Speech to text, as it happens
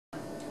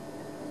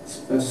This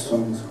first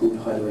song is called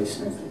Hideaway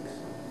Snowflakes,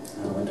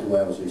 and I went to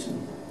Wales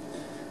recently,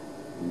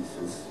 and this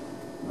was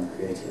my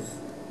creative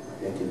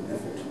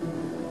effort.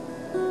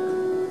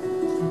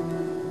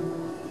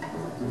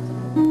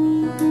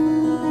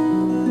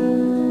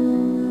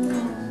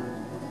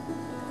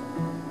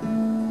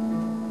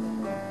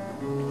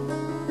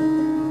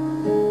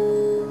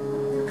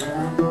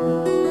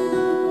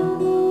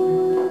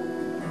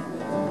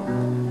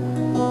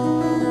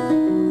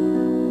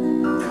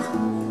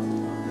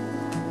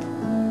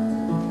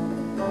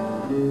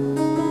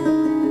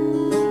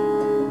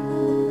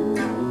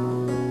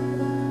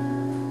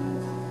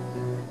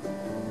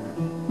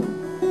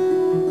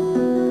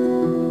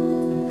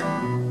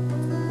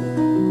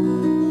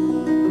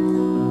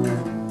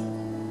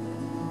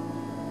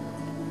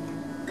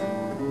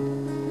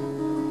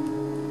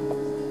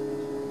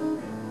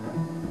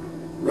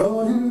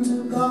 Rode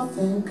into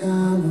Gotham,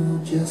 Carlo,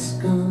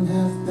 just gone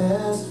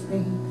half-past 3.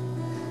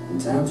 In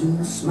time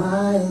to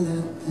smile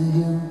at the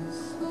hills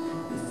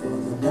before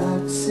the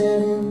dark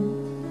set in.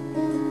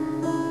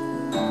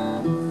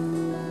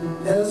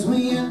 As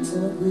we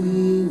entered,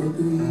 we were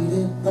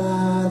greeted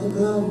by the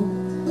glow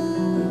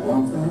and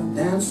warmth of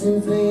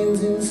dancing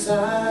flames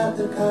inside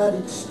the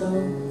cottage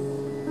stove.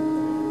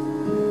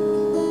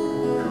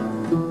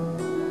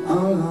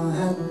 On our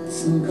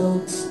hats and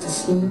coats to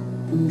sleep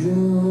and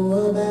drew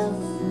a bath,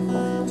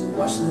 to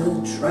wash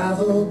the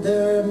traveled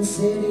dirt and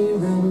city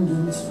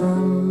remnants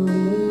from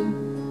me.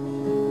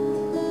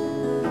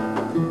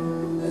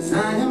 As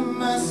I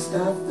immersed,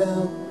 I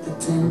felt the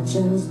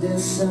tension's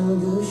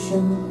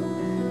dissolution,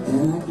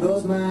 and I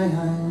closed my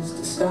eyes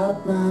to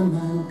stop my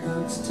mind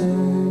clocks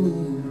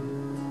turning.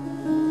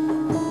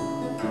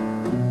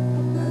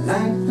 I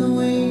like the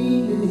way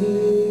you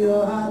hear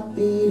your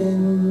heartbeat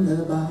in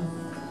the bath,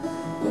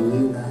 when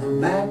you lie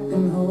back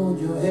and hold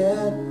your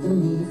head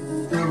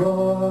beneath the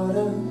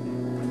water.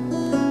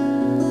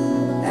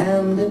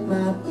 And it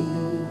might be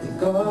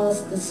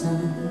because the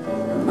sound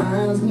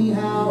reminds me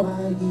how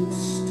I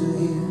used to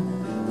hear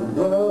the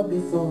world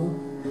before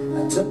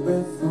I took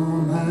breath for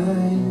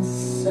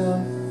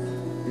myself.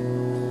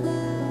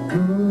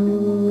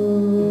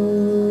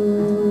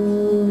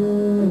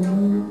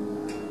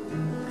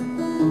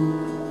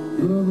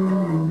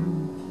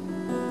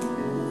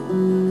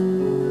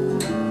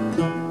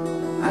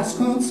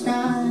 Ice-cold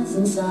skies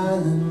and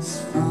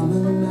silence from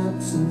an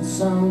absent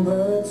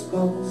songbird's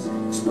pulse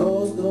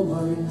expose the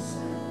worries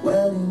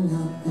welling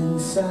up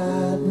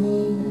inside me.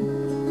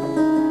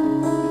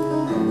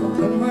 The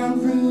wind ran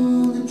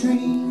through the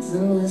trees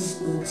and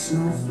whispered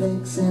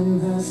snowflakes in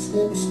her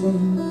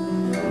slipstream.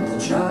 The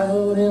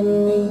child in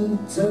me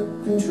took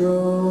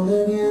control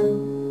again.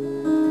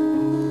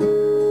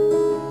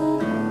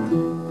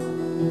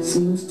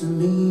 Seems to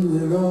me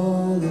we're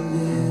all a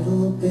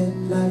little bit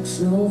like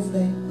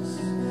snowflakes,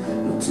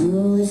 not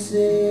till they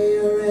say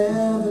you're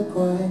ever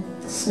quite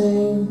the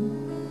same.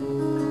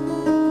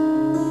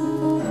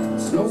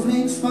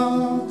 Snowflakes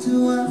fall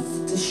to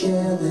earth to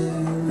share their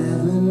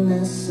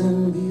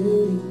evanescent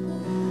beauty,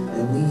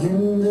 and the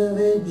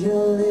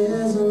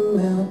individualism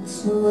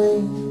melts away.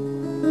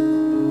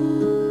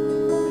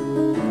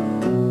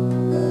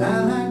 But I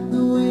like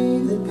the way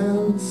that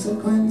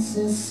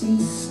consequences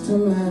cease to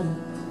matter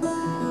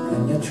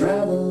when you're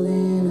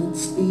traveling at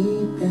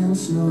speed down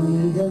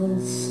snowy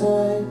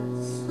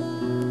hillsides.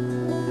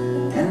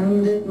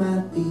 And it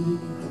might be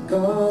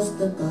because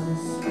the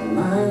buzz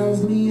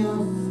reminds me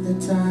of the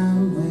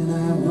time when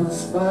I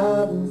was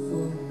fighting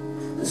for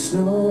the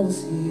snow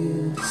was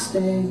here to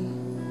stay.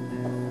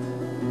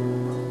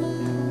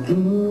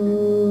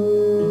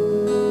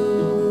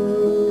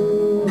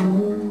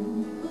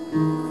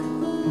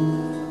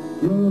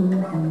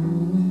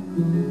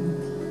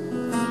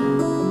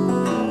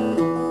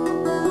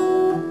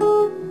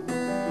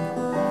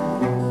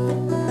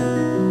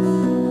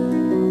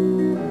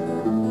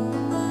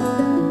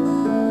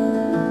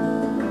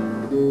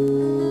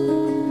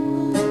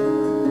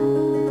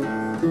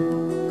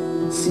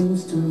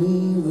 Seems to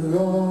me we're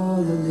all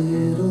a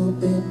little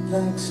bit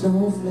like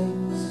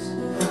snowflakes,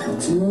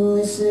 until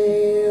they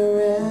say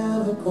you're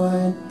ever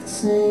quite the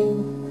same.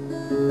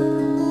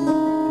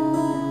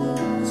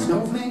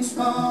 Snowflakes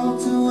fall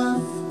to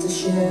earth to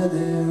share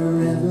their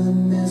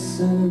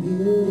evanescent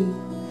beauty,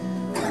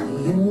 and the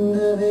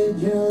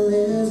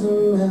individualism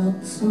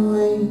melts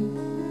away.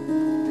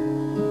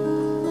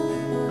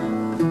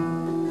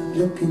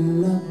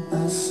 Looking up,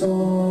 I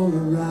saw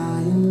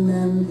Orion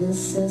and his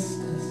sisters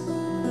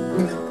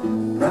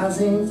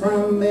rising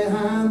from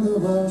behind the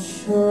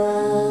Welsh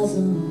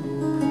horizon.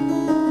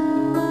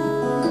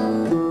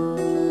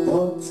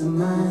 Brought to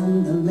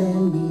mind the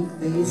many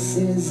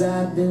faces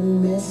I've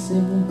been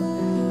missing,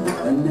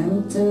 an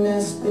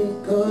emptiness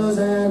because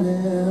I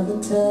never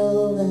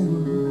tell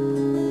them.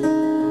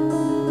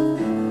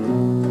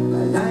 I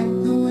like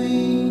the way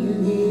you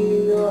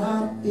hear your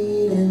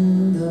heartbeat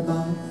in the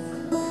bath,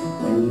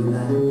 when you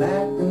lie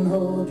back and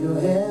hold your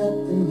head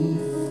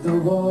beneath the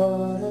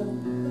water.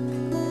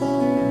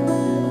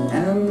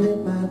 And it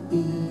might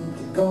be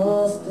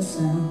because the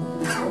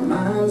sound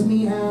reminds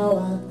me how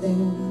I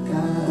think I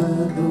heard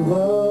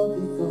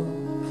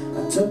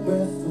a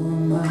breath for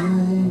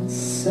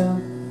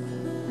myself.